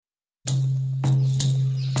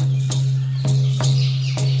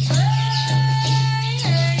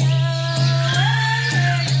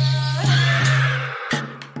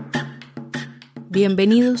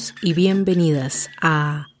Bienvenidos y bienvenidas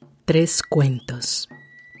a Tres Cuentos.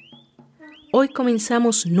 Hoy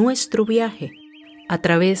comenzamos nuestro viaje a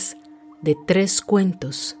través de 3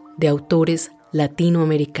 cuentos de autores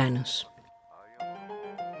latinoamericanos.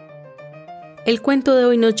 El cuento de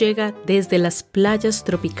hoy nos llega desde las playas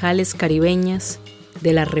tropicales caribeñas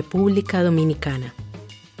de la República Dominicana,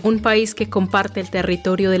 un país que comparte el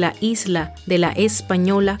territorio de la isla de la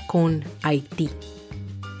Española con Haití.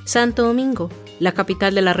 Santo Domingo, la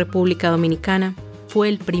capital de la República Dominicana, fue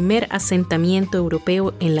el primer asentamiento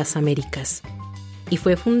europeo en las Américas y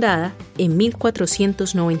fue fundada en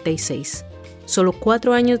 1496, solo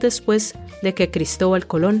 4 años después de que Cristóbal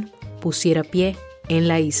Colón pusiera pie en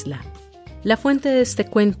la isla. La fuente de este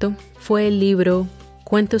cuento fue el libro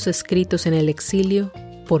Cuentos escritos en el exilio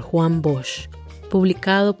por Juan Bosch,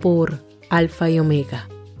 publicado por Alfa y Omega.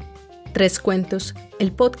 3 Cuentos,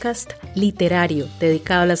 el podcast literario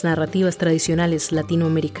dedicado a las narrativas tradicionales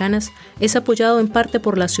latinoamericanas, es apoyado en parte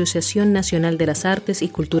por la Asociación Nacional de las Artes y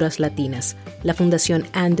Culturas Latinas, la Fundación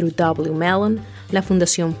Andrew W. Mellon, la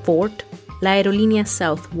Fundación Ford, la aerolínea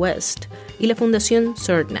Southwest y la Fundación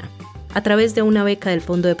CERNA, a través de una beca del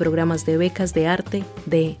Fondo de Programas de Becas de Arte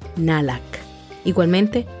de NALAC.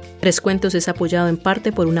 Igualmente, 3 Cuentos es apoyado en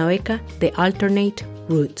parte por una beca de Alternate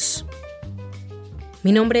Roots.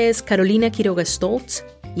 Mi nombre es Carolina Quiroga Stoltz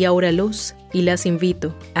y ahora los y las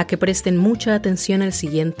invito a que presten mucha atención al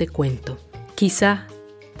siguiente cuento. Quizá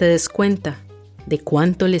te des cuenta de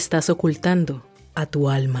cuánto le estás ocultando a tu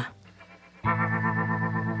alma.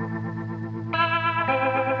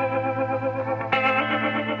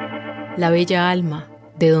 La bella alma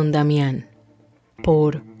de Don Damián,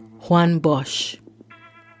 por Juan Bosch.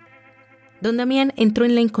 Don Damián entró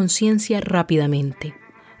en la inconsciencia rápidamente,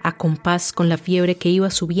 a compás con la fiebre que iba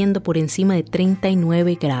subiendo por encima de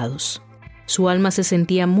 39 grados. Su alma se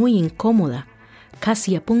sentía muy incómoda,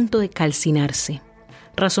 casi a punto de calcinarse,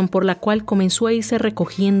 razón por la cual comenzó a irse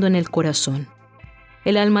recogiendo en el corazón.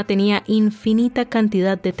 El alma tenía infinita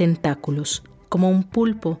cantidad de tentáculos, como un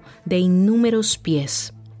pulpo de innúmeros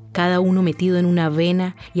pies, cada uno metido en una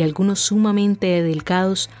vena y algunos sumamente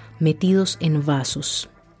delgados metidos en vasos.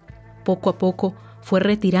 Poco a poco fue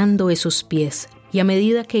retirando esos pies, y a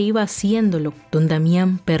medida que iba haciéndolo, Don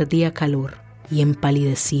Damián perdía calor y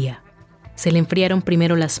empalidecía. Se le enfriaron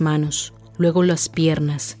primero las manos, luego las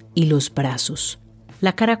piernas y los brazos.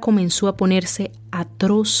 La cara comenzó a ponerse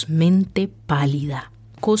atrozmente pálida,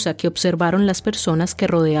 cosa que observaron las personas que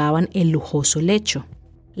rodeaban el lujoso lecho.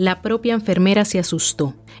 La propia enfermera se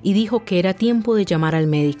asustó y dijo que era tiempo de llamar al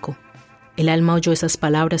médico. El alma oyó esas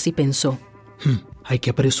palabras y pensó: hay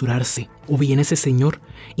que apresurarse, o viene ese señor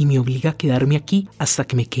y me obliga a quedarme aquí hasta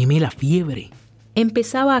que me queme la fiebre.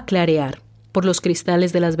 Empezaba a clarear. Por los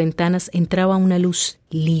cristales de las ventanas entraba una luz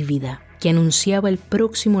lívida que anunciaba el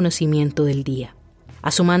próximo nacimiento del día.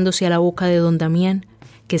 Asomándose a la boca de Don Damián,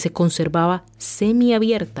 que se conservaba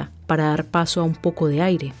semiabierta para dar paso a un poco de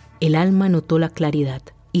aire, el alma notó la claridad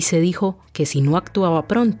y se dijo que si no actuaba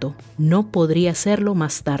pronto, no podría hacerlo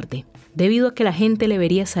más tarde, debido a que la gente le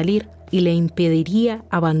vería salir y le impediría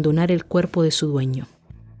abandonar el cuerpo de su dueño.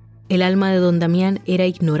 El alma de Don Damián era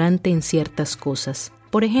ignorante en ciertas cosas.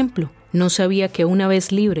 Por ejemplo, no sabía que una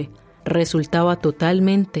vez libre, resultaba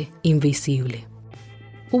totalmente invisible.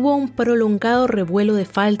 Hubo un prolongado revuelo de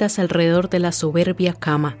faldas alrededor de la soberbia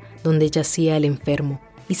cama donde yacía el enfermo,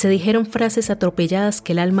 y se dijeron frases atropelladas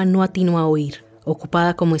que el alma no atinó a oír,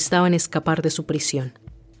 ocupada como estaba en escapar de su prisión.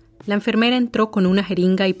 La enfermera entró con una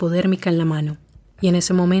jeringa hipodérmica en la mano, y en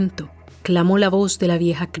ese momento clamó la voz de la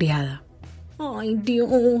vieja criada. ¡Ay,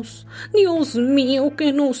 Dios! ¡Dios mío,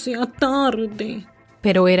 que no sea tarde!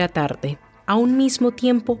 Pero era tarde. A un mismo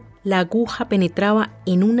tiempo, la aguja penetraba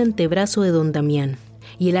en un antebrazo de Don Damián,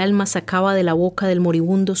 y el alma sacaba de la boca del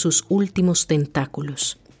moribundo sus últimos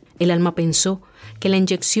tentáculos. El alma pensó que la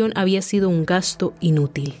inyección había sido un gasto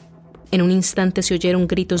inútil. En un instante se oyeron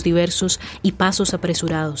gritos diversos y pasos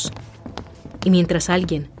apresurados. Y mientras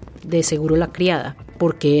alguien, de seguro la criada,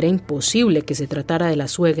 porque era imposible que se tratara de la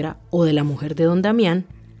suegra o de la mujer de Don Damián,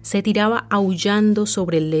 se tiraba aullando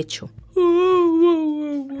sobre el lecho.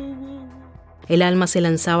 El alma se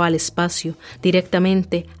lanzaba al espacio,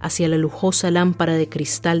 directamente hacia la lujosa lámpara de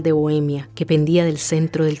cristal de Bohemia que pendía del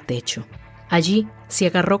centro del techo. Allí se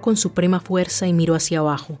agarró con suprema fuerza y miró hacia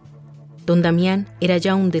abajo. Don Damián era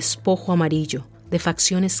ya un despojo amarillo, de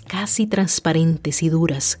facciones casi transparentes y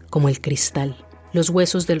duras como el cristal. Los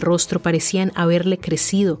huesos del rostro parecían haberle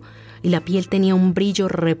crecido y la piel tenía un brillo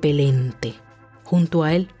repelente. Junto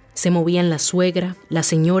a él se movían la suegra, la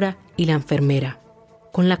señora y la enfermera.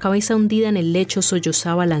 Con la cabeza hundida en el lecho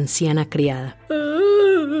sollozaba la anciana criada.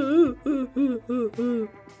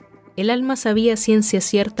 El alma sabía a ciencia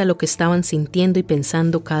cierta lo que estaban sintiendo y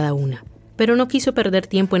pensando cada una, pero no quiso perder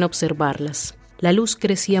tiempo en observarlas. La luz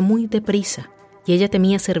crecía muy deprisa y ella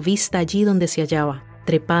temía ser vista allí donde se hallaba,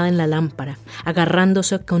 trepada en la lámpara,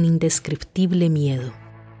 agarrándose con indescriptible miedo.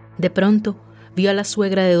 De pronto, vio a la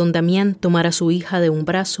suegra de don Damián tomar a su hija de un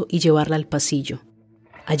brazo y llevarla al pasillo.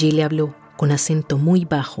 Allí le habló con acento muy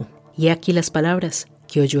bajo, y aquí las palabras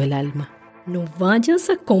que oyó el alma. No vayas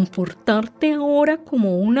a comportarte ahora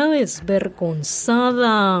como una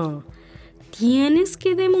desvergonzada. Tienes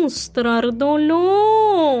que demostrar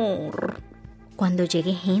dolor. Cuando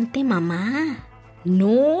llegue gente, mamá.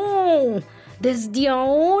 No, desde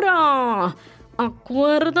ahora.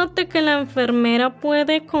 Acuérdate que la enfermera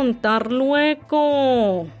puede contar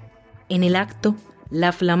luego. En el acto,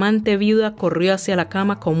 la flamante viuda corrió hacia la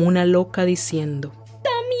cama como una loca diciendo: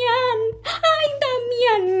 ¡Damián! ¡Ay,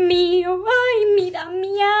 Damián mío! ¡Ay, mi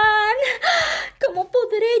Damián! ¿Cómo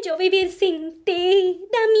podré yo vivir sin ti,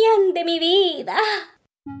 Damián de mi vida?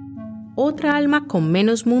 Otra alma con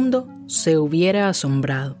menos mundo se hubiera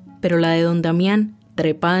asombrado, pero la de don Damián,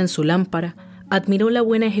 trepada en su lámpara, admiró la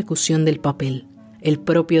buena ejecución del papel. El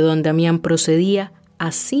propio don Damián procedía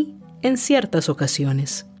así en ciertas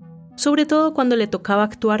ocasiones, sobre todo cuando le tocaba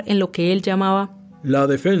actuar en lo que él llamaba la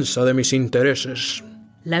defensa de mis intereses.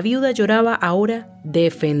 La viuda lloraba ahora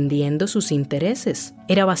defendiendo sus intereses.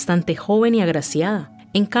 Era bastante joven y agraciada.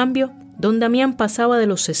 En cambio, don Damián pasaba de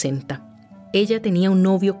los 60. Ella tenía un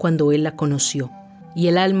novio cuando él la conoció, y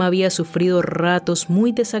el alma había sufrido ratos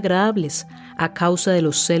muy desagradables a causa de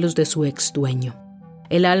los celos de su ex dueño.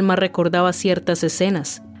 El alma recordaba ciertas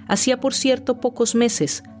escenas, hacía por cierto pocos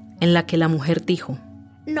meses, en la que la mujer dijo: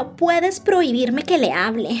 No puedes prohibirme que le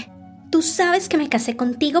hable. Tú sabes que me casé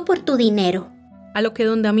contigo por tu dinero. A lo que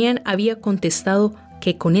don Damián había contestado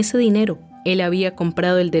que con ese dinero él había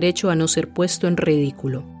comprado el derecho a no ser puesto en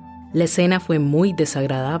ridículo. La escena fue muy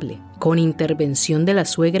desagradable, con intervención de la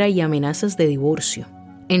suegra y amenazas de divorcio.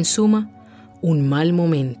 En suma, un mal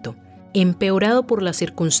momento, empeorado por la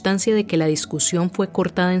circunstancia de que la discusión fue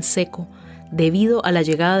cortada en seco debido a la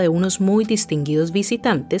llegada de unos muy distinguidos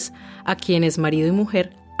visitantes a quienes marido y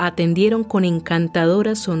mujer atendieron con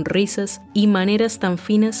encantadoras sonrisas y maneras tan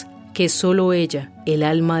finas que solo ella, el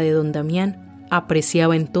alma de don Damián,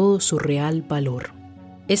 apreciaba en todo su real valor.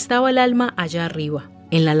 Estaba el alma allá arriba,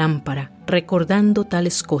 en la lámpara, recordando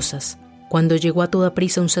tales cosas, cuando llegó a toda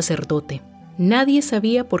prisa un sacerdote. Nadie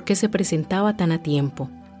sabía por qué se presentaba tan a tiempo,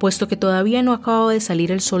 puesto que todavía no acababa de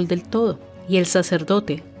salir el sol del todo, y el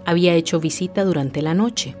sacerdote había hecho visita durante la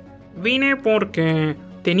noche. Vine porque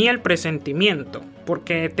tenía el presentimiento,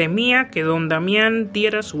 porque temía que don Damián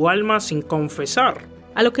diera su alma sin confesar.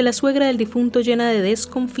 A lo que la suegra del difunto, llena de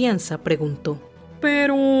desconfianza, preguntó: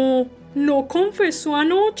 Pero, ¿no confesó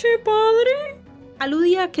anoche, padre?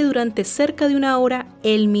 Aludía a que durante cerca de una hora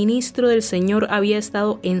el ministro del Señor había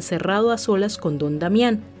estado encerrado a solas con don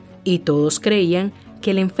Damián, y todos creían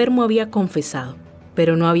que el enfermo había confesado,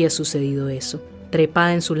 pero no había sucedido eso.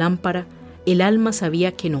 Trepada en su lámpara, el alma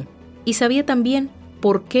sabía que no, y sabía también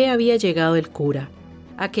por qué había llegado el cura.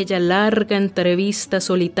 Aquella larga entrevista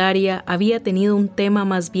solitaria había tenido un tema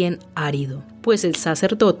más bien árido, pues el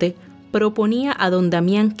sacerdote proponía a don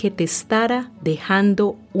Damián que testara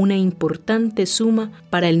dejando una importante suma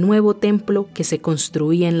para el nuevo templo que se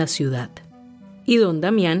construía en la ciudad. Y don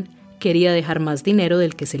Damián quería dejar más dinero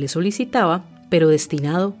del que se le solicitaba, pero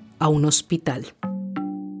destinado a un hospital.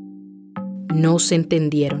 No se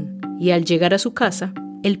entendieron, y al llegar a su casa,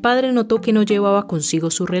 el padre notó que no llevaba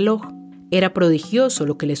consigo su reloj. Era prodigioso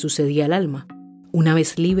lo que le sucedía al alma. Una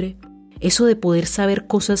vez libre, eso de poder saber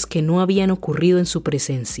cosas que no habían ocurrido en su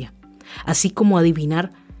presencia, así como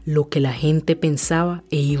adivinar lo que la gente pensaba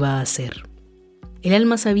e iba a hacer. El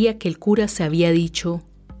alma sabía que el cura se había dicho: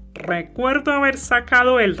 Recuerdo haber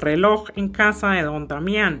sacado el reloj en casa de don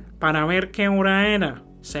Damián para ver qué hora era.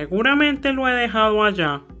 Seguramente lo he dejado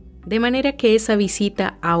allá. De manera que esa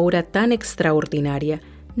visita, ahora tan extraordinaria,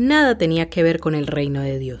 nada tenía que ver con el reino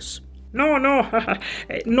de Dios.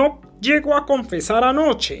 No llegó a confesar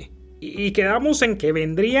anoche y quedamos en que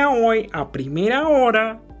vendría hoy a primera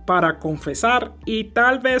hora para confesar y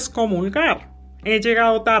tal vez comulgar. He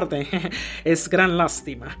llegado tarde, es gran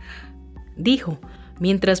lástima, dijo,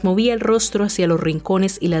 mientras movía el rostro hacia los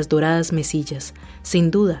rincones y las doradas mesillas,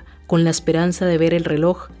 sin duda con la esperanza de ver el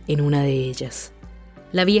reloj en una de ellas.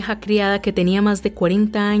 La vieja criada, que tenía más de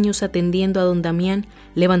 40 años atendiendo a don Damián,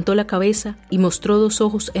 levantó la cabeza y mostró 2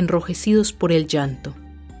 ojos enrojecidos por el llanto.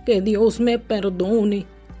 Que Dios me perdone.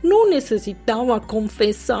 No necesitaba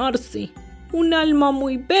confesarse. Un alma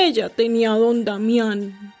muy bella tenía don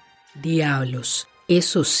Damián. Diablos,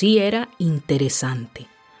 Eso sí era interesante.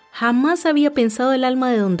 Jamás había pensado el alma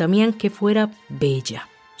de don Damián que fuera bella.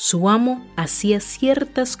 Su amo hacía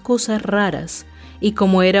ciertas cosas raras y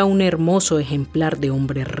como era un hermoso ejemplar de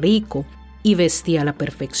hombre rico y vestía a la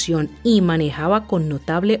perfección y manejaba con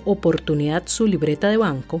notable oportunidad su libreta de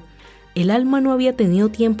banco, el alma no había tenido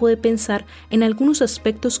tiempo de pensar en algunos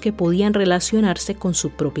aspectos que podían relacionarse con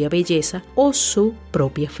su propia belleza o su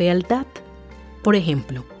propia fealdad. Por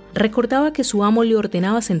ejemplo, recordaba que su amo le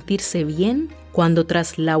ordenaba sentirse bien cuando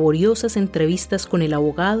tras laboriosas entrevistas con el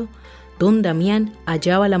abogado, don Damián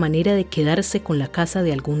hallaba la manera de quedarse con la casa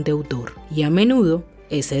de algún deudor, y a menudo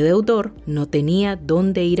ese deudor no tenía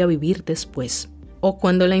dónde ir a vivir después. O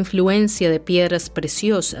cuando la influencia de piedras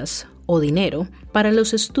preciosas o dinero para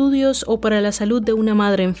los estudios o para la salud de una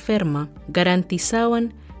madre enferma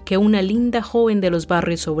garantizaban que una linda joven de los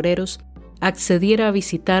barrios obreros accediera a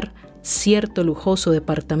visitar cierto lujoso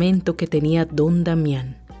departamento que tenía don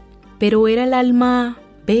Damián. ¿Pero era el alma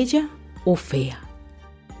bella o fea?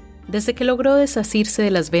 Desde que logró desasirse de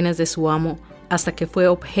las venas de su amo hasta que fue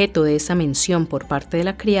objeto de esa mención por parte de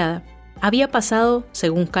la criada, había pasado,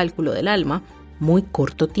 según cálculo del alma, muy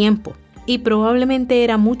corto tiempo, y probablemente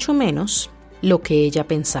era mucho menos lo que ella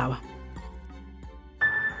pensaba.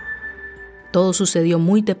 Todo sucedió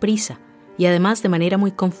muy deprisa y además de manera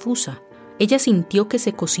muy confusa. Ella sintió que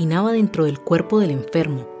se cocinaba dentro del cuerpo del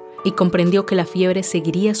enfermo y comprendió que la fiebre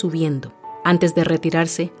seguiría subiendo. Antes de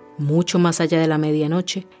retirarse, mucho más allá de la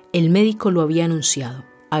medianoche, el médico lo había anunciado.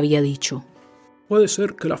 Había dicho: puede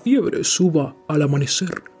ser que la fiebre suba al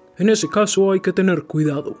amanecer. En ese caso hay que tener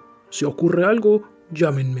cuidado. Si ocurre algo,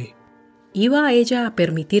 llámenme. ¿Iba ella a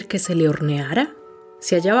permitir que se le horneara?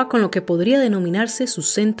 Se hallaba con lo que podría denominarse su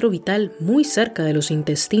centro vital muy cerca de los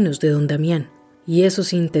intestinos de don Damián, y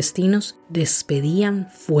esos intestinos despedían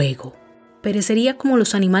fuego. Perecería como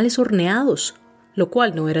los animales horneados, lo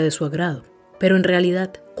cual no era de su agrado. Pero en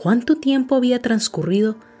realidad, ¿cuánto tiempo había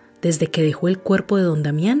transcurrido desde que dejó el cuerpo de don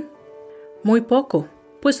Damián? Muy poco,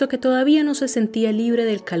 puesto que todavía no se sentía libre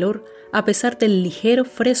del calor a pesar del ligero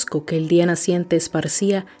fresco que el día naciente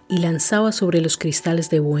esparcía y lanzaba sobre los cristales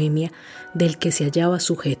de Bohemia del que se hallaba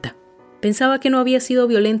sujeta. Pensaba que no había sido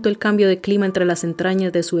violento el cambio de clima entre las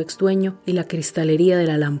entrañas de su exdueño y la cristalería de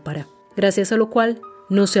la lámpara, gracias a lo cual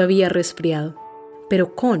no se había resfriado.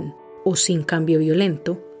 Pero con o sin cambio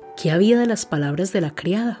violento, ¿qué había de las palabras de la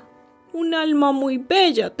criada? Un alma muy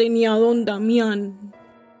bella tenía don Damián.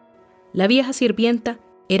 La vieja sirvienta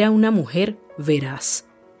era una mujer veraz,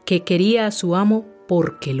 que quería a su amo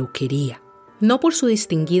porque lo quería, no por su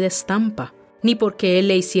distinguida estampa, ni porque él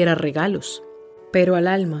le hiciera regalos. Pero al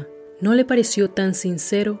alma no le pareció tan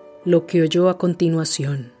sincero lo que oyó a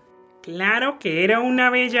continuación. Claro que era una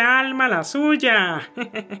bella alma la suya,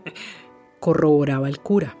 corroboraba el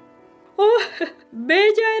cura. Oh,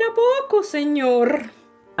 bella era poco, señor,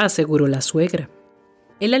 aseguró la suegra.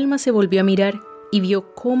 El alma se volvió a mirar y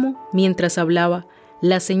vio cómo, mientras hablaba,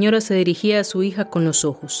 la señora se dirigía a su hija con los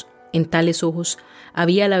ojos. En tales ojos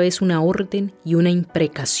había a la vez una orden y una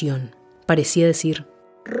imprecación. Parecía decir: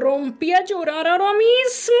 rompí a llorar ahora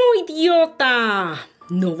mismo, idiota.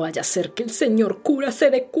 No vaya a ser que el señor cura se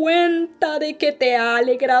dé cuenta de que te ha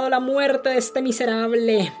alegrado la muerte de este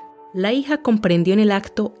miserable. La hija comprendió en el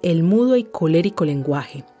acto el mudo y colérico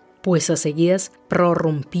lenguaje, pues a seguidas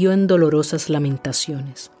prorrumpió en dolorosas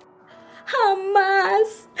lamentaciones.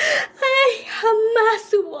 Jamás,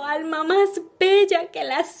 jamás hubo alma más bella que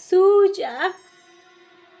la suya.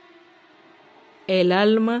 El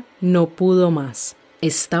alma no pudo más.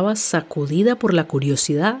 Estaba sacudida por la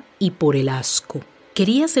curiosidad y por el asco.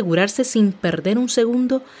 Quería asegurarse sin perder un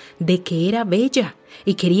segundo de que era bella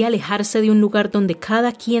y quería alejarse de un lugar donde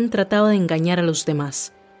cada quien trataba de engañar a los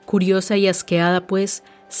demás. Curiosa y asqueada, pues,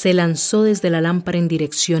 se lanzó desde la lámpara en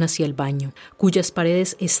dirección hacia el baño, cuyas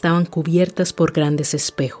paredes estaban cubiertas por grandes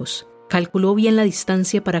espejos. Calculó bien la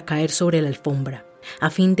distancia para caer sobre la alfombra, a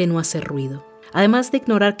fin de no hacer ruido. Además de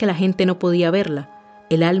ignorar que la gente no podía verla,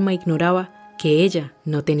 el alma ignoraba que ella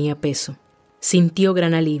no tenía peso. Sintió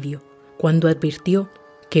gran alivio cuando advirtió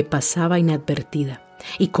que pasaba inadvertida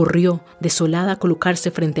y corrió desolada a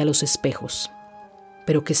colocarse frente a los espejos.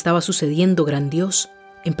 ¿Pero qué estaba sucediendo, gran Dios?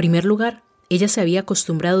 En primer lugar, ella se había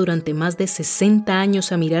acostumbrado durante más de 60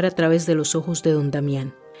 años a mirar a través de los ojos de don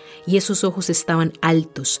Damián, y esos ojos estaban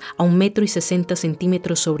altos, a 1,60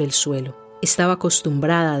 m sobre el suelo. Estaba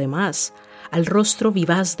acostumbrada, además, al rostro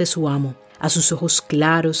vivaz de su amo, a sus ojos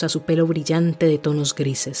claros, a su pelo brillante de tonos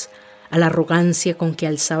grises, a la arrogancia con que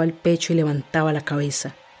alzaba el pecho y levantaba la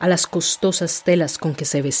cabeza, a las costosas telas con que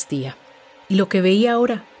se vestía. Y lo que veía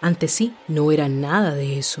ahora ante sí no era nada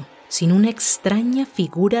de eso. sino una extraña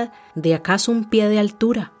figura de acaso un pie de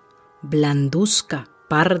altura, blanduzca,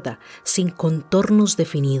 parda, sin contornos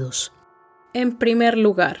definidos. En primer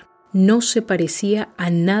lugar, no se parecía a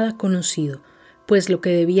nada conocido, pues lo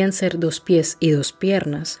que debían ser 2 pies y 2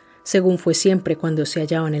 piernas, según fue siempre cuando se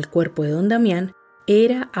hallaba en el cuerpo de don Damián,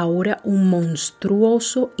 era ahora un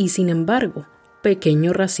monstruoso y, sin embargo,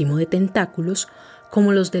 pequeño racimo de tentáculos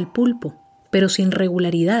como los del pulpo, pero sin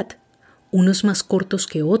regularidad, unos más cortos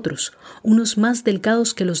que otros, unos más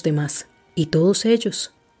delgados que los demás, y todos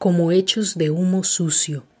ellos como hechos de humo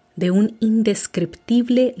sucio, de un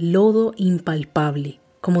indescriptible lodo impalpable,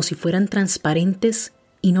 como si fueran transparentes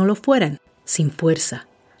y no lo fueran, sin fuerza,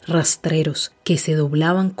 rastreros que se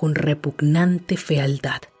doblaban con repugnante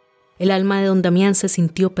fealdad. El alma de don Damián se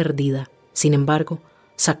sintió perdida. Sin embargo,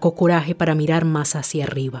 sacó coraje para mirar más hacia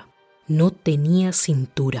arriba. No tenía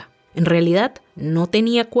cintura. En realidad, no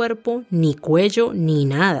tenía cuerpo, ni cuello, ni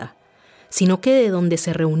nada, sino que de donde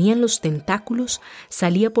se reunían los tentáculos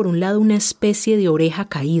salía por un lado una especie de oreja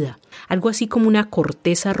caída, algo así como una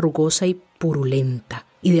corteza rugosa y purulenta,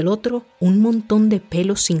 y del otro un montón de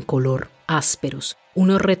pelos sin color, ásperos,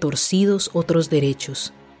 unos retorcidos, otros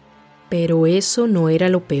derechos. Pero eso no era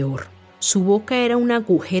lo peor. Su boca era un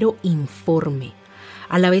agujero informe,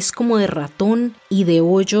 a la vez como de ratón y de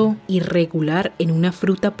hoyo irregular en una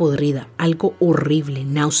fruta podrida, algo horrible,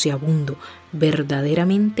 nauseabundo,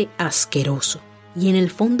 verdaderamente asqueroso. Y en el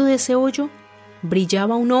fondo de ese hoyo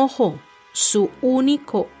brillaba un ojo, su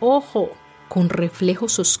único ojo, con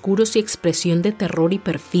reflejos oscuros y expresión de terror y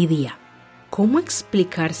perfidia. ¿Cómo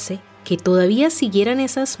explicarse que todavía siguieran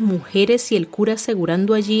esas mujeres y el cura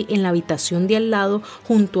asegurando allí en la habitación de al lado,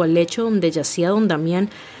 junto al lecho donde yacía don Damián,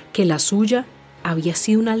 que la suya había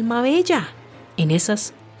sido un alma bella? En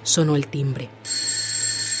esas sonó el timbre.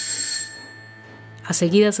 A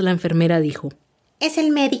seguidas la enfermera dijo: «Es el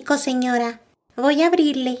médico, señora. Voy a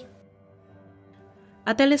abrirle».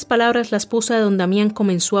 A tales palabras la esposa de don Damián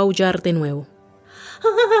comenzó a aullar de nuevo,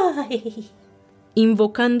 ¡Ay!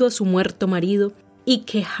 invocando a su muerto marido y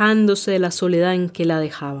quejándose de la soledad en que la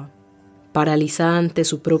dejaba. Paralizada ante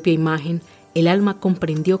su propia imagen, el alma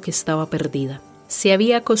comprendió que estaba perdida. Se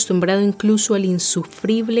había acostumbrado incluso al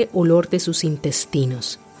insufrible olor de sus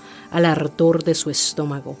intestinos, al ardor de su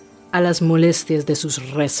estómago, a las molestias de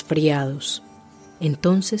sus resfriados.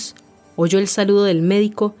 Entonces oyó el saludo del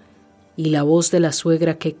médico y la voz de la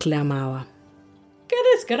suegra que clamaba: ¡Qué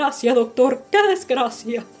desgracia, doctor! ¡Qué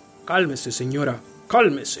desgracia! Cálmese, señora,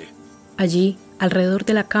 cálmese. Allí, alrededor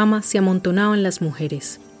de la cama, se amontonaban las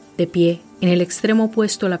mujeres. De pie, en el extremo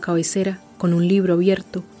opuesto a la cabecera, con un libro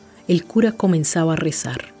abierto, el cura comenzaba a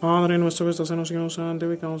rezar. Padre nuestro que estás en los cielos,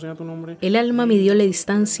 santificado sea tu nombre. El alma midió la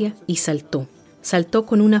distancia y saltó. Saltó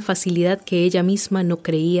con una facilidad que ella misma no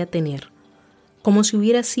creía tener, como si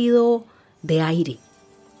hubiera sido de aire,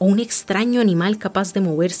 o un extraño animal capaz de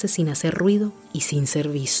moverse sin hacer ruido y sin ser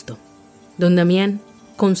visto. Don Damián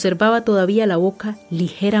conservaba todavía la boca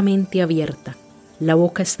ligeramente abierta. La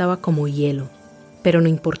boca estaba como hielo, pero no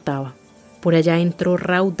importaba. Por allá entró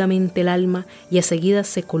raudamente el alma y a seguida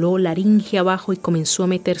se coló laringe abajo y comenzó a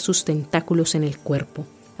meter sus tentáculos en el cuerpo,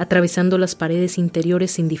 atravesando las paredes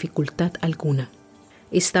interiores sin dificultad alguna.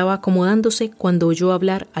 Estaba acomodándose cuando oyó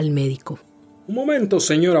hablar al médico. Un momento,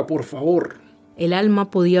 señora, por favor. El alma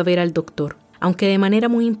podía ver al doctor, aunque de manera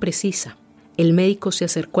muy imprecisa. El médico se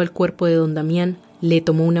acercó al cuerpo de don Damián, le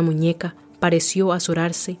tomó una muñeca, pareció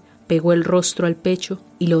azorarse, pegó el rostro al pecho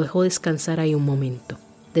y lo dejó descansar ahí un momento.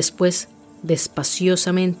 Después,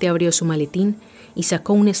 despaciosamente abrió su maletín y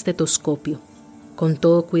sacó un estetoscopio. Con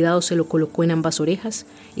todo cuidado se lo colocó en ambas orejas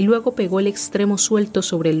y luego pegó el extremo suelto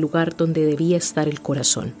sobre el lugar donde debía estar el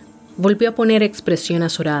corazón. Volvió a poner expresión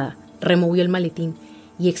azorada, removió el maletín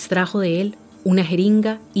y extrajo de él una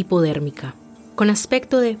jeringa hipodérmica, con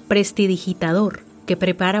aspecto de prestidigitador que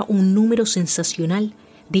prepara un número sensacional.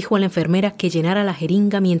 Dijo a la enfermera que llenara la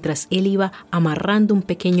jeringa mientras él iba amarrando un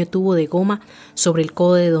pequeño tubo de goma sobre el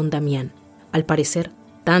codo de don Damián. Al parecer,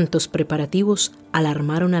 tantos preparativos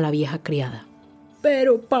alarmaron a la vieja criada.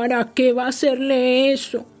 ¿Pero para qué va a hacerle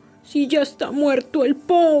eso? Si ya está muerto el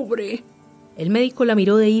pobre. El médico la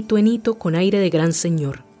miró de hito en hito con aire de gran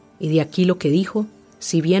señor, y de aquí lo que dijo,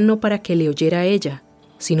 si bien no para que le oyera a ella,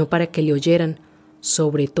 sino para que le oyeran,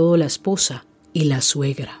 sobre todo la esposa y la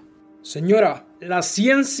suegra. Señora, la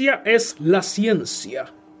ciencia es la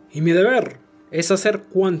ciencia, y mi deber es hacer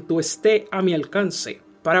cuanto esté a mi alcance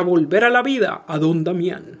para volver a la vida a don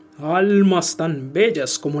Damián. Almas tan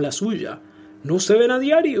bellas como la suya no se ven a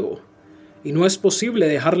diario, y no es posible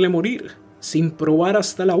dejarle morir sin probar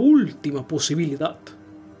hasta la última posibilidad.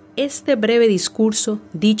 Este breve discurso,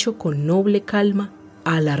 dicho con noble calma,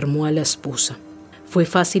 alarmó a la esposa. Fue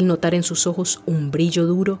fácil notar en sus ojos un brillo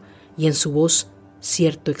duro y en su voz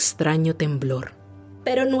cierto extraño temblor.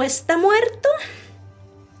 ¿Pero no está muerto?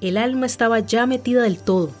 El alma estaba ya metida del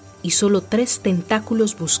todo y solo 3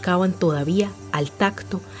 tentáculos buscaban todavía, al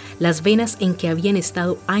tacto, las venas en que habían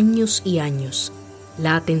estado años y años.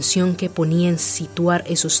 La atención que ponía en situar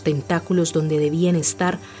esos tentáculos donde debían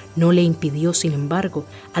estar no le impidió, sin embargo,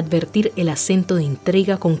 advertir el acento de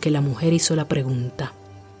intriga con que la mujer hizo la pregunta.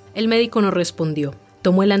 El médico no respondió.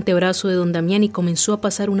 Tomó el antebrazo de don Damián y comenzó a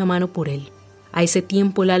pasar una mano por él. A ese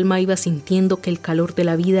tiempo el alma iba sintiendo que el calor de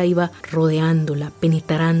la vida iba rodeándola,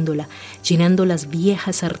 penetrándola, llenando las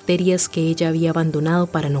viejas arterias que ella había abandonado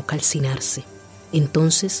para no calcinarse.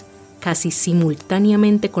 Entonces, casi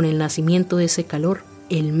simultáneamente con el nacimiento de ese calor,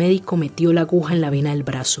 el médico metió la aguja en la vena del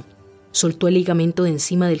brazo, soltó el ligamento de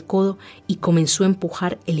encima del codo y comenzó a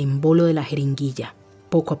empujar el embolo de la jeringuilla.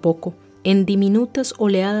 Poco a poco, en diminutas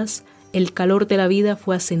oleadas, el calor de la vida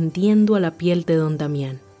fue ascendiendo a la piel de don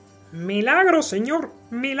Damián. ¡Milagro, señor!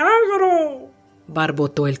 ¡Milagro!,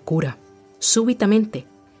 barbotó el cura. Súbitamente,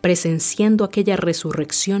 presenciando aquella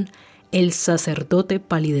resurrección, el sacerdote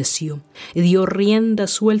palideció y dio rienda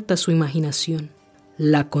suelta a su imaginación.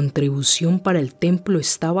 La contribución para el templo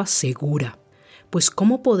estaba segura, pues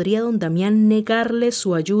 ¿cómo podría don Damián negarle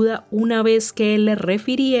su ayuda una vez que él le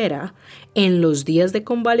refiriera, en los días de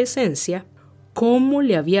convalecencia, cómo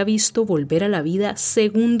le había visto volver a la vida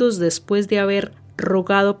segundos después de haber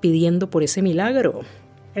rogado pidiendo por ese milagro?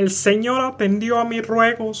 El Señor atendió a mis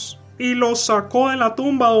ruegos y lo sacó de la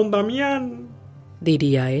tumba, don Damián,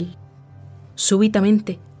 diría él.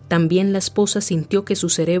 Súbitamente, también la esposa sintió que su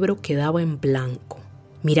cerebro quedaba en blanco.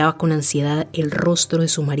 Miraba con ansiedad el rostro de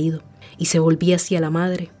su marido y se volvía hacia la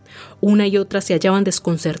madre. Una y otra se hallaban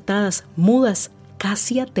desconcertadas, mudas,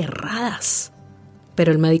 casi aterradas.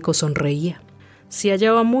 Pero el médico sonreía. Se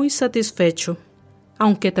hallaba muy satisfecho,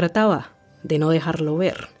 aunque trataba de no dejarlo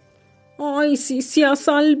ver. ¡Ay, sí se ha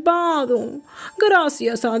salvado!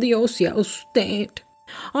 Gracias a Dios y a usted.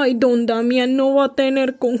 ¡Ay, don Damián no va a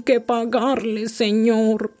tener con qué pagarle,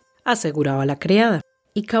 señor!, aseguraba la criada.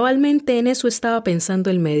 Y cabalmente en eso estaba pensando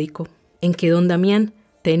el médico, en que don Damián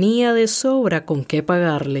tenía de sobra con qué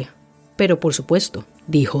pagarle. Pero por supuesto,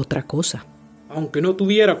 dijo otra cosa. Aunque no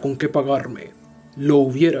tuviera con qué pagarme, lo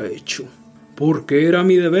hubiera hecho, porque era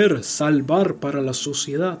mi deber salvar para la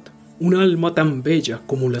sociedad un alma tan bella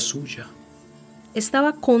como la suya.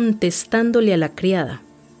 Estaba contestándole a la criada,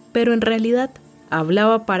 pero en realidad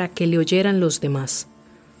hablaba para que le oyeran los demás,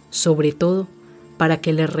 sobre todo para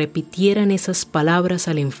que le repitieran esas palabras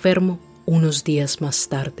al enfermo unos días más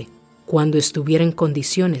tarde, cuando estuviera en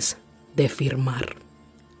condiciones de firmar.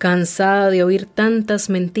 Cansada de oír tantas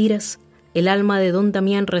mentiras, el alma de don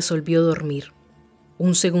Damián resolvió dormir.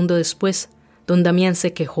 Un segundo después, don Damián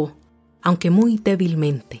se quejó, aunque muy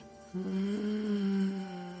débilmente,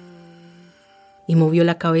 y movió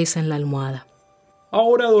la cabeza en la almohada.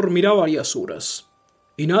 Ahora dormirá varias horas,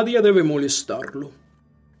 y nadie debe molestarlo.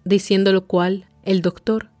 Diciendo lo cual, el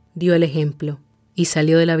doctor dio el ejemplo y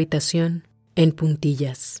salió de la habitación en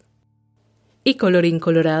puntillas. Y colorín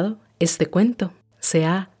colorado, este cuento se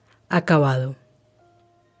ha acabado.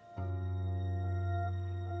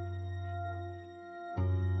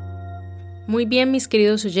 Muy bien, mis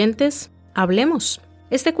queridos oyentes, hablemos.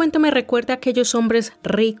 Este cuento me recuerda a aquellos hombres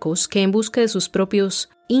ricos que en busca de sus propios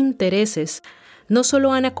intereses no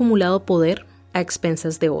solo han acumulado poder a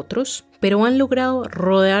expensas de otros, pero han logrado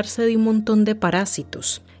rodearse de un montón de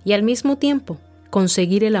parásitos y al mismo tiempo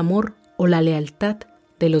conseguir el amor o la lealtad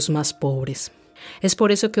de los más pobres. Es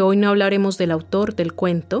por eso que hoy no hablaremos del autor del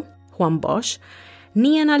cuento, Juan Bosch,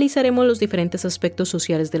 ni analizaremos los diferentes aspectos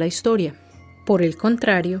sociales de la historia. Por el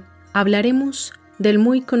contrario, hablaremos del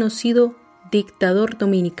muy conocido dictador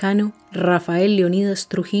dominicano Rafael Leónidas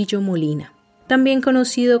Trujillo Molina, también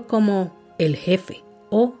conocido como el Jefe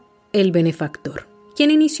o el Benefactor,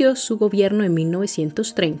 quien inició su gobierno en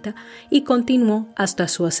 1930 y continuó hasta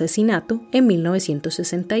su asesinato en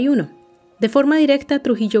 1961. De forma directa,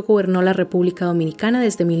 Trujillo gobernó la República Dominicana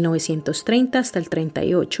desde 1930 hasta el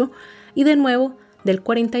 38 y de nuevo del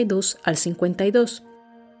 42 al 52,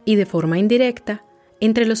 y de forma indirecta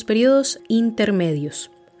entre los periodos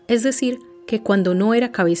intermedios, es decir, que cuando no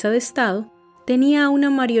era cabeza de Estado, tenía una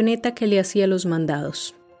marioneta que le hacía los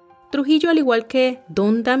mandados. Trujillo, al igual que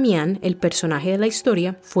don Damián, el personaje de la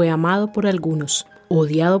historia, fue amado por algunos,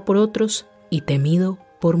 odiado por otros y temido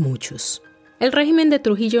por muchos. El régimen de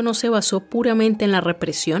Trujillo no se basó puramente en la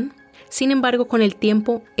represión, sin embargo, con el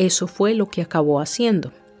tiempo eso fue lo que acabó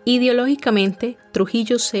haciendo. Ideológicamente,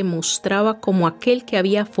 Trujillo se mostraba como aquel que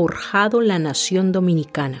había forjado la nación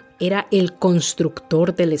dominicana. Era el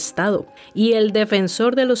constructor del Estado y el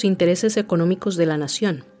defensor de los intereses económicos de la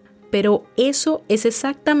nación. Pero eso es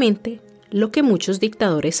exactamente lo que muchos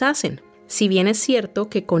dictadores hacen. Si bien es cierto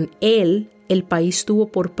que con él el país tuvo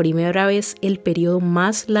por primera vez el periodo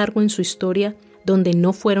más largo en su historia donde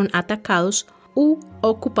no fueron atacados u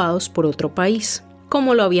ocupados por otro país,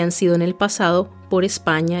 como lo habían sido en el pasado por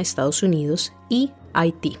España, Estados Unidos y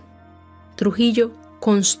Haití. Trujillo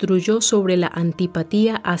construyó sobre la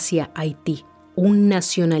antipatía hacia Haití, un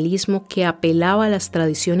nacionalismo que apelaba a las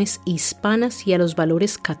tradiciones hispanas y a los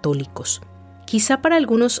valores católicos. Quizá para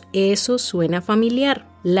algunos eso suena familiar,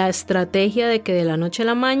 la estrategia de que de la noche a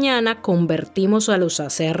la mañana convertimos a los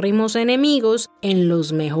acérrimos enemigos en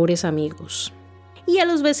los mejores amigos. Y a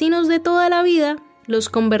los vecinos de toda la vida los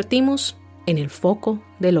convertimos en el foco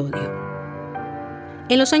del odio.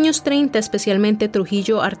 En los años 30 especialmente,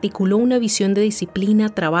 Trujillo articuló una visión de disciplina,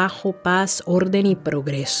 trabajo, paz, orden y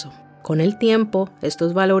progreso. Con el tiempo,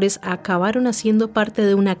 estos valores acabaron haciendo parte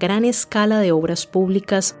de una gran escala de obras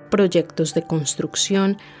públicas, proyectos de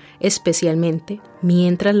construcción, especialmente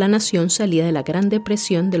mientras la nación salía de la Gran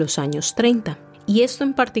Depresión de los años 30. Y esto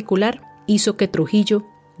en particular hizo que Trujillo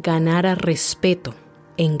ganara respeto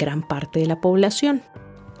en gran parte de la población.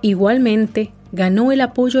 Igualmente, ganó el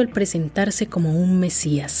apoyo al presentarse como un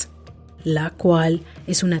mesías, la cual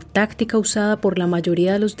es una táctica usada por la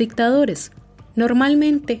mayoría de los dictadores.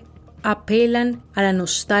 Normalmente apelan a la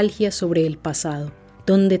nostalgia sobre el pasado,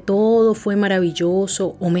 donde todo fue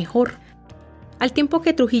maravilloso o mejor. Al tiempo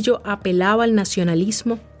que Trujillo apelaba al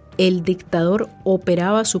nacionalismo, el dictador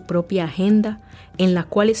operaba su propia agenda en la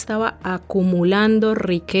cual estaba acumulando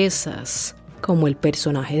riquezas, como el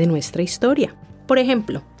personaje de nuestra historia. Por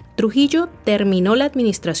ejemplo, Trujillo terminó la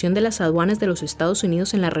administración de las aduanas de los Estados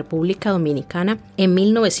Unidos en la República Dominicana en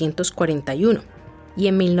 1941 y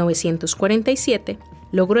en 1947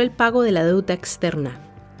 logró el pago de la deuda externa,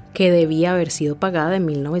 que debía haber sido pagada en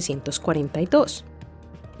 1942.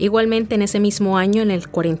 Igualmente, en ese mismo año, en el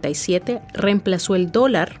 47, reemplazó el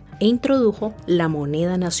dólar e introdujo la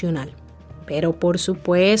moneda nacional. Pero por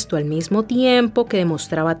supuesto, al mismo tiempo que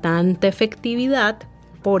demostraba tanta efectividad,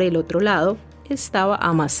 por el otro lado, estaba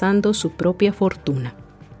amasando su propia fortuna.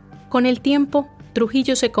 Con el tiempo,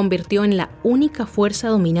 Trujillo se convirtió en la única fuerza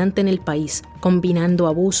dominante en el país, combinando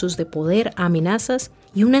abusos de poder, amenazas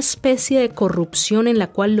y una especie de corrupción en la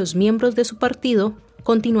cual los miembros de su partido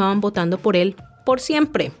continuaban votando por él por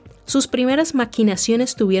siempre. Sus primeras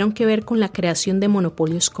maquinaciones tuvieron que ver con la creación de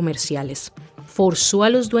monopolios comerciales. Forzó a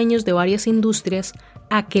los dueños de varias industrias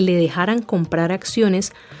a que le dejaran comprar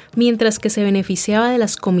acciones, mientras que se beneficiaba de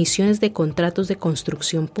las comisiones de contratos de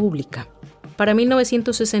construcción pública. Para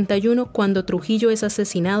 1961, cuando Trujillo es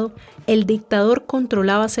asesinado, el dictador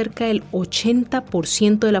controlaba cerca del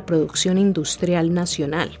 80% de la producción industrial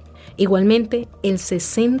nacional. Igualmente, el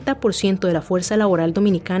 60% de la fuerza laboral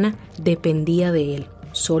dominicana dependía de él.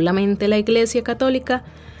 Solamente la Iglesia Católica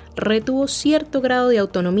retuvo cierto grado de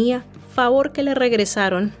autonomía, favor que le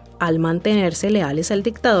regresaron al mantenerse leales al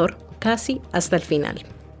dictador casi hasta el final.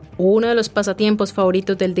 Uno de los pasatiempos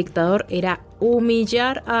favoritos del dictador era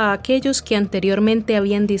humillar a aquellos que anteriormente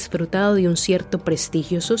habían disfrutado de un cierto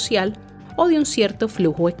prestigio social o de un cierto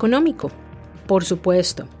flujo económico. Por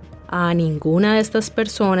supuesto, a ninguna de estas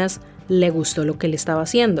personas le gustó lo que le estaba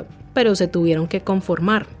haciendo, pero se tuvieron que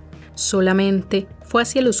conformar. Solamente fue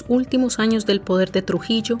hacia los últimos años del poder de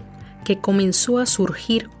Trujillo que comenzó a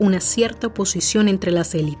surgir una cierta oposición entre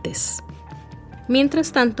las élites.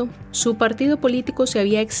 Mientras tanto, su partido político se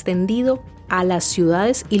había extendido a las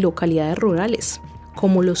ciudades y localidades rurales,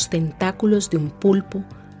 como los tentáculos de un pulpo,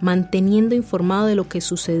 manteniendo informado de lo que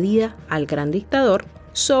sucedía al gran dictador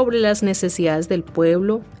sobre las necesidades del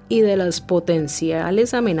pueblo y de las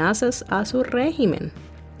potenciales amenazas a su régimen.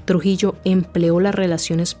 Trujillo empleó las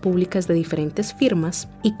relaciones públicas de diferentes firmas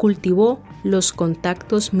y cultivó los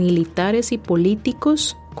contactos militares y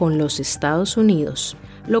políticos con los Estados Unidos,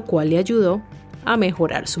 lo cual le ayudó a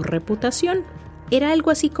mejorar su reputación. Era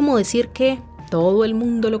algo así como decir que todo el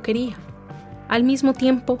mundo lo quería. Al mismo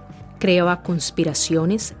tiempo, creaba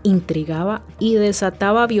conspiraciones, intrigaba y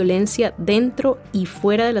desataba violencia dentro y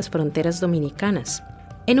fuera de las fronteras dominicanas.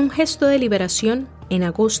 En un gesto de liberación, en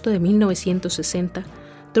agosto de 1960,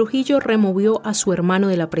 Trujillo removió a su hermano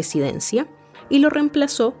de la presidencia y lo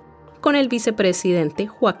reemplazó con el vicepresidente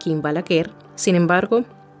Joaquín Balaguer. Sin embargo,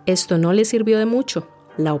 esto no le sirvió de mucho.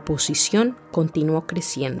 La oposición continuó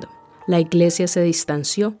creciendo. La Iglesia se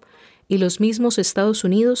distanció y los mismos Estados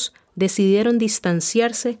Unidos decidieron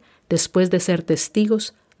distanciarse después de ser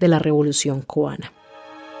testigos de la Revolución cubana.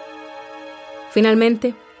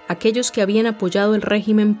 Finalmente, aquellos que habían apoyado el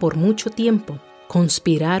régimen por mucho tiempo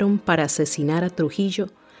conspiraron para asesinar a Trujillo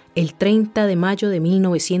el 30 de mayo de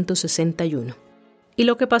 1961. ¿Y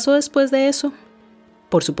lo que pasó después de eso?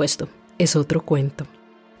 Por supuesto, es otro cuento.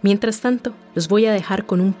 Mientras tanto, los voy a dejar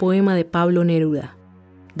con un poema de Pablo Neruda,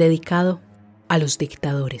 dedicado a los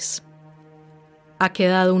dictadores. Ha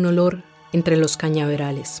quedado un olor entre los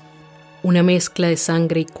cañaverales, una mezcla de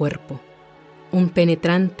sangre y cuerpo, un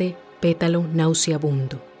penetrante pétalo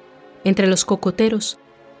nauseabundo. Entre los cocoteros,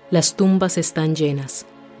 las tumbas están llenas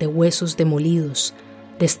de huesos demolidos,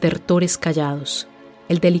 de estertores callados.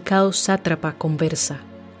 El delicado sátrapa conversa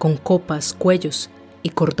con copas, cuellos y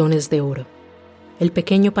cordones de oro. El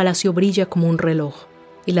pequeño palacio brilla como un reloj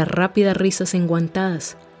y las rápidas risas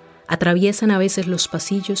enguantadas atraviesan a veces los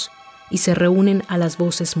pasillos y se reúnen a las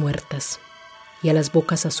voces muertas y a las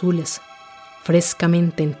bocas azules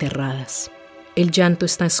frescamente enterradas. El llanto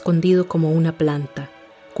está escondido como una planta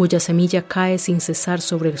cuya semilla cae sin cesar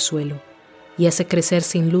sobre el suelo y hace crecer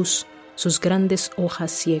sin luz sus grandes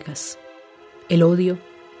hojas ciegas. El odio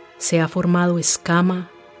se ha formado escama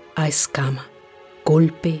a escama,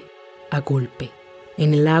 golpe a golpe,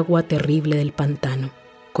 en el agua terrible del pantano,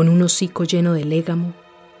 con un hocico lleno de légamo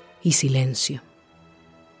y silencio.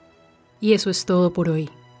 Y eso es todo por hoy.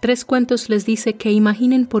 3 Cuentos les dice que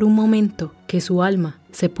imaginen por un momento que su alma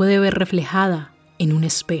se puede ver reflejada en un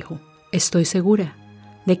espejo. Estoy segura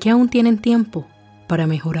de que aún tienen tiempo para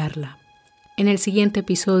mejorarla. En el siguiente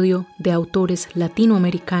episodio de Autores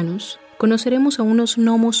Latinoamericanos, conoceremos a unos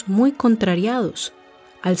gnomos muy contrariados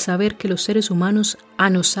al saber que los seres humanos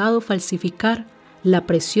han osado falsificar la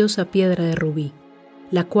preciosa piedra de rubí,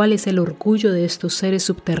 la cual es el orgullo de estos seres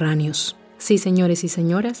subterráneos. Sí, señores y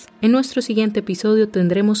señoras, en nuestro siguiente episodio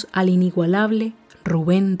tendremos al inigualable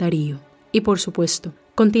Rubén Darío. Y por supuesto,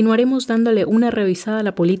 continuaremos dándole una revisada a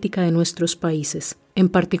la política de nuestros países, en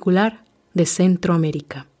particular de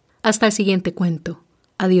Centroamérica. Hasta el siguiente cuento.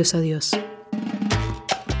 Adiós, adiós.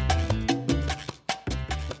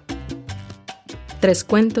 3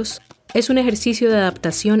 Cuentos es un ejercicio de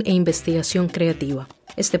adaptación e investigación creativa.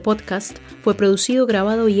 Este podcast fue producido,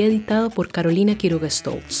 grabado y editado por Carolina Quiroga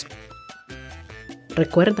Stoltz.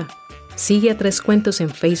 Recuerda, sigue a 3 Cuentos en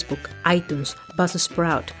Facebook, iTunes,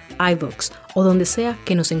 Buzzsprout, iVoox o donde sea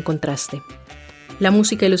que nos encontraste. La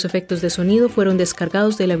música y los efectos de sonido fueron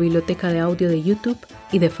descargados de la biblioteca de audio de YouTube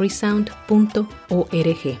y de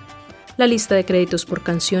freesound.org. La lista de créditos por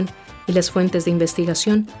canción y las fuentes de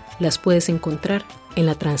investigación las puedes encontrar en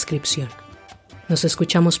la transcripción. Nos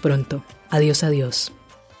escuchamos pronto. Adiós, adiós.